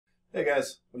Hey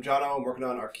guys, I'm Jono. I'm working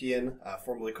on Archean,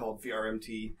 formerly called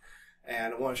VRMT,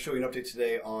 and I want to show you an update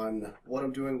today on what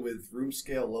I'm doing with room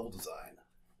scale level design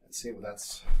and see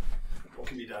what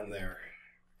can be done there.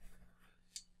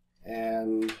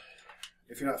 And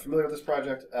if you're not familiar with this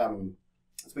project,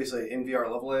 it's basically an NVR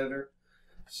level editor.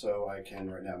 So I can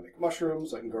right now make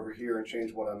mushrooms. I can go over here and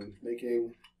change what I'm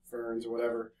making, ferns or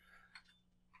whatever.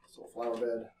 This little flower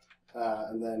bed,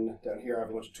 and then down here I have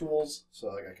a bunch of tools, so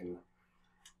like I can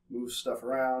move stuff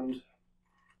around,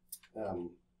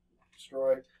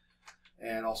 destroy,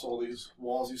 and also all these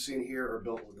walls you've seen here are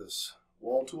built with this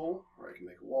wall tool, where I can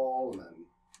make a wall and then,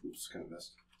 oops, kind of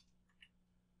missed,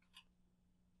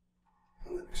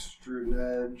 and then extrude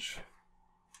an edge,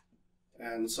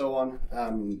 and so on.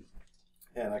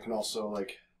 And I can also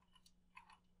like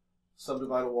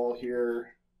subdivide a wall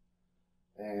here,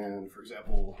 and for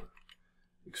example,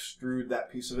 extrude that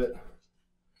piece of it.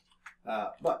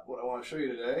 But what I want to show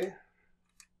you today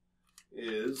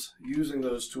is using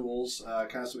those tools,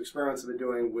 kind of some experiments I've been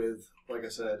doing with, like I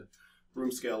said,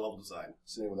 room scale level design,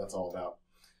 seeing what that's all about.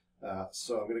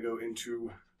 So I'm going to go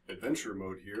into adventure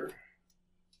mode here.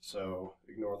 So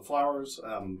ignore the flowers,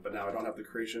 but now I don't have the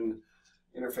creation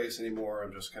interface anymore.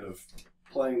 I'm just kind of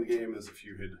playing the game as if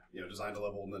you had designed a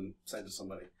level and then sent it to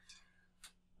somebody.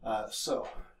 So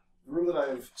the room that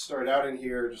I've started out in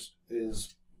here just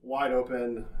is wide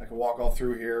open. I can walk all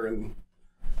through here and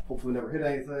hopefully never hit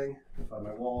anything if I have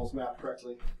my walls mapped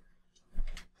correctly.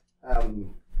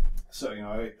 So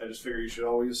I just figure you should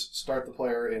always start the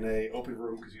player in a open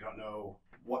room because you don't know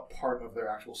what part of their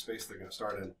actual space they're going to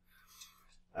start in.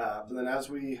 But then as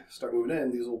we start moving in,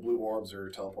 these little blue orbs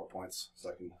are teleport points, so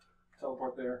I can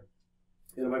teleport there.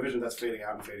 In my vision, that's fading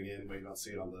out and fading in, but you don't see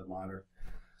it on the monitor.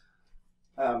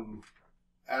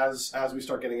 As we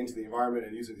start getting into the environment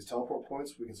and using these teleport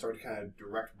points, we can start to kind of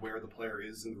direct where the player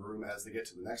is in the room as they get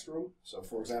to the next room. So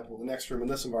for example, the next room in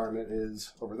this environment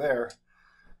is over there,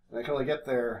 and I can only get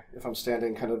there if I'm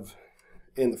standing kind of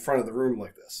in the front of the room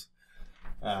like this.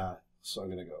 So I'm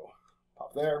going to go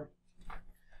pop there.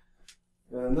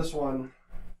 And then this one,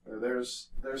 there's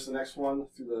the next one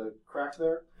through the crack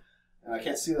there. And I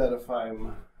can't see that if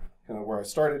I'm kind of where I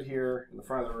started here in the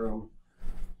front of the room,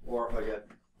 or if I get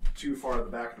too far to the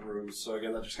back of the room. So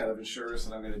again, that just kind of ensures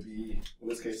that I'm going to be, in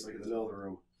this case, like in the middle of the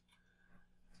room.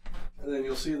 And then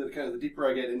you'll see that kind of the deeper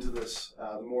I get into this,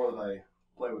 the more that I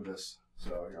play with this.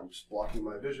 So I'm just blocking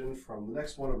my vision from the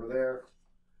next one over there.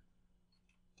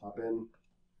 Pop in.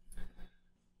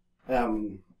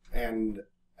 And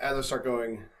as I start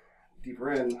going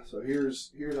deeper in, so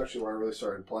here's actually where I really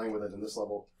started playing with it in this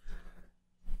level.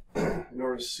 In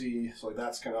order to see, so like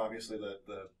that's kind of obviously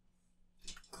the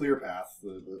clear path,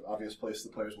 the obvious place the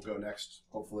players will go next,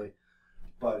 hopefully.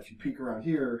 But if you peek around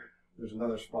here, there's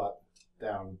another spot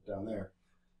down there.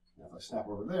 Now if I snap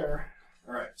over there,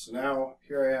 all right, so now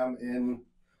here I am in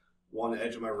one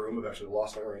edge of my room. I've actually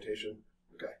lost my orientation.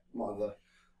 Okay, I'm on the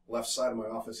left side of my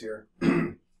office here.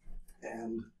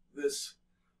 And this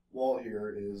wall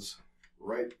here is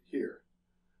right here.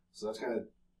 So that's kind of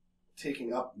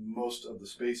taking up most of the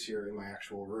space here in my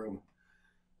actual room.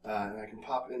 And I can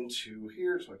pop into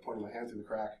here just by pointing my hand through the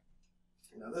crack.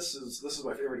 Now this is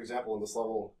my favorite example in this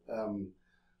level.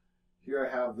 Here I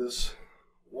have this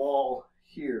wall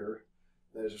here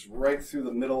that is just right through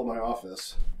the middle of my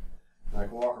office. And I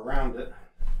can walk around it,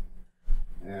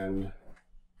 and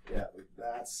yeah,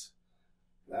 that's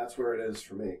where it is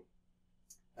for me.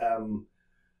 And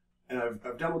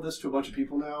I've done with this to a bunch of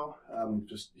people now,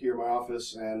 just here in my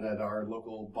office and at our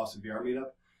local Boston VR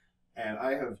meetup. And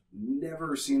I have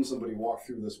never seen somebody walk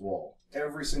through this wall.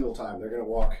 Every single time they're going to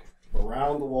walk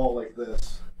around the wall like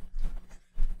this.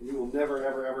 And you will never,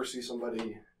 ever, ever see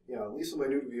somebody, at least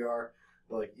somebody new to VR,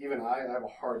 but like even I have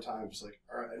a hard time just like,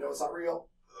 all right, I know it's not real.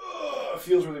 Ugh, it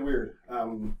feels really weird.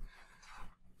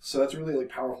 So that's a really like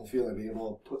powerful feeling, being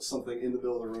able to put something in the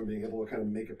middle of the room, being able to kind of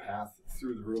make a path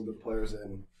through the room that the player's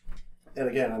in. And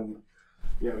again, I'm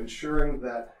ensuring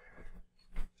that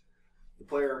the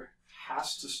player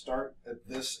has to start at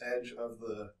this edge of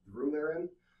the room they're in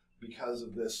because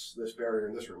of this barrier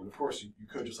in this room. And of course, you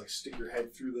could just like stick your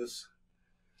head through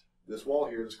this wall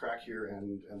here, this crack here,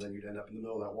 and then you'd end up in the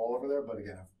middle of that wall over there. But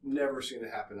again, I've never seen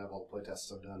it happen out of all the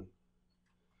playtests I've done.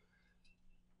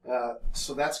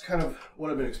 So that's kind of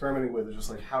what I've been experimenting with, is just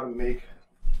like how to make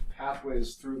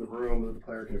pathways through the room that the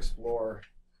player can explore.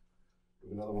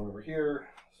 There's another one over here.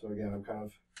 So again, I'm kind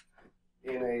of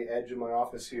in a edge of my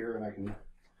office here, and I can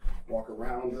walk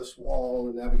around this wall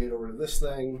and navigate over to this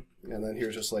thing. And then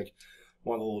here's just like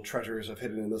one of the little treasures I've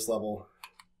hidden in this level.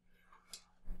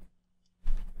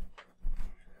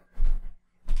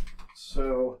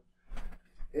 So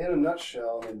in a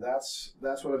nutshell, I mean, that's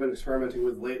what I've been experimenting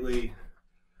with lately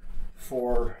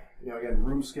for, again,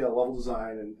 room scale level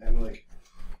design, and like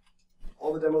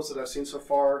all the demos that I've seen so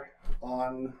far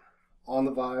on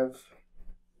the Vive.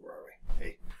 Where are we?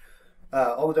 Hey.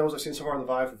 All the demos I've seen so far on the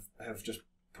Vive have just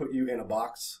put you in a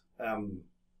box, and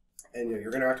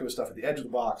you're interacting with stuff at the edge of the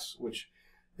box, which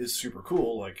is super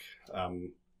cool. Like,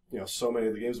 so many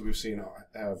of the games that we've seen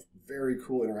have very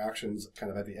cool interactions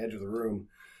kind of at the edge of the room,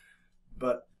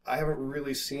 but I haven't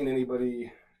really seen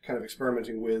anybody kind of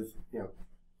experimenting with,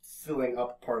 filling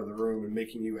up part of the room and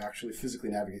making you actually physically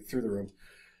navigate through the room.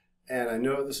 And I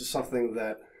know this is something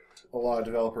that a lot of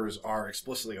developers are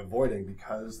explicitly avoiding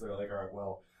because they're like, all right,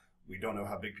 well, we don't know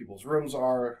how big people's rooms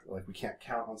are. Like, we can't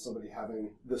count on somebody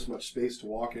having this much space to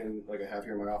walk in like I have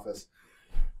here in my office.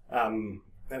 And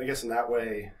I guess in that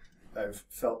way, I've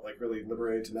felt like really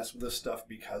liberated to mess with this stuff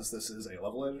because this is a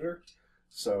level editor.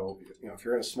 So, if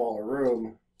you're in a smaller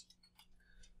room,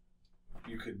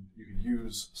 you could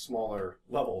use smaller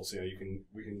levels.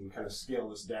 We can kind of scale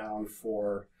this down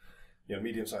for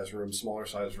medium-sized rooms,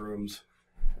 smaller-sized rooms,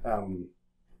 and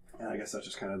I guess that's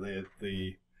just kind of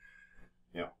the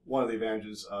one of the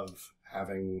advantages of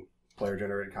having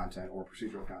player-generated content or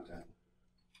procedural content.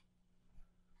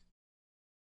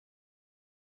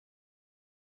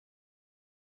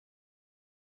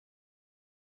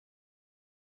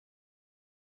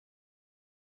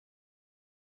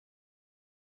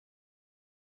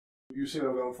 You see what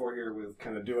I'm going for here with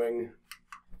kind of doing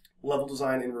level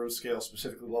design in room scale,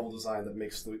 specifically level design that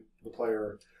makes the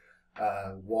player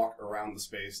walk around the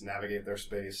space, navigate their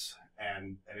space,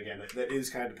 and again, that is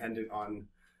kind of dependent on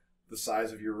the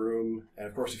size of your room. And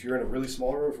of course, if you're in a really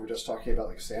small room, if we're just talking about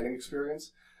like a standing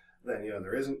experience, then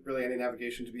there isn't really any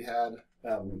navigation to be had.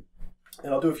 And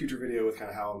I'll do a future video with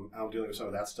kind of how I'm dealing with some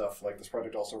of that stuff. Like, this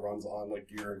project also runs on like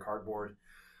gear and cardboard,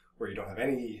 where you don't have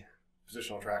any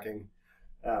positional tracking.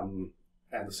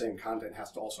 And the same content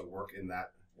has to also work in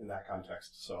that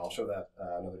context. So I'll show that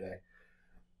another day.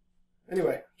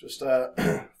 Anyway, just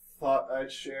thought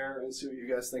I'd share and see what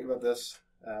you guys think about this.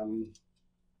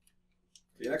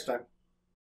 See you next time.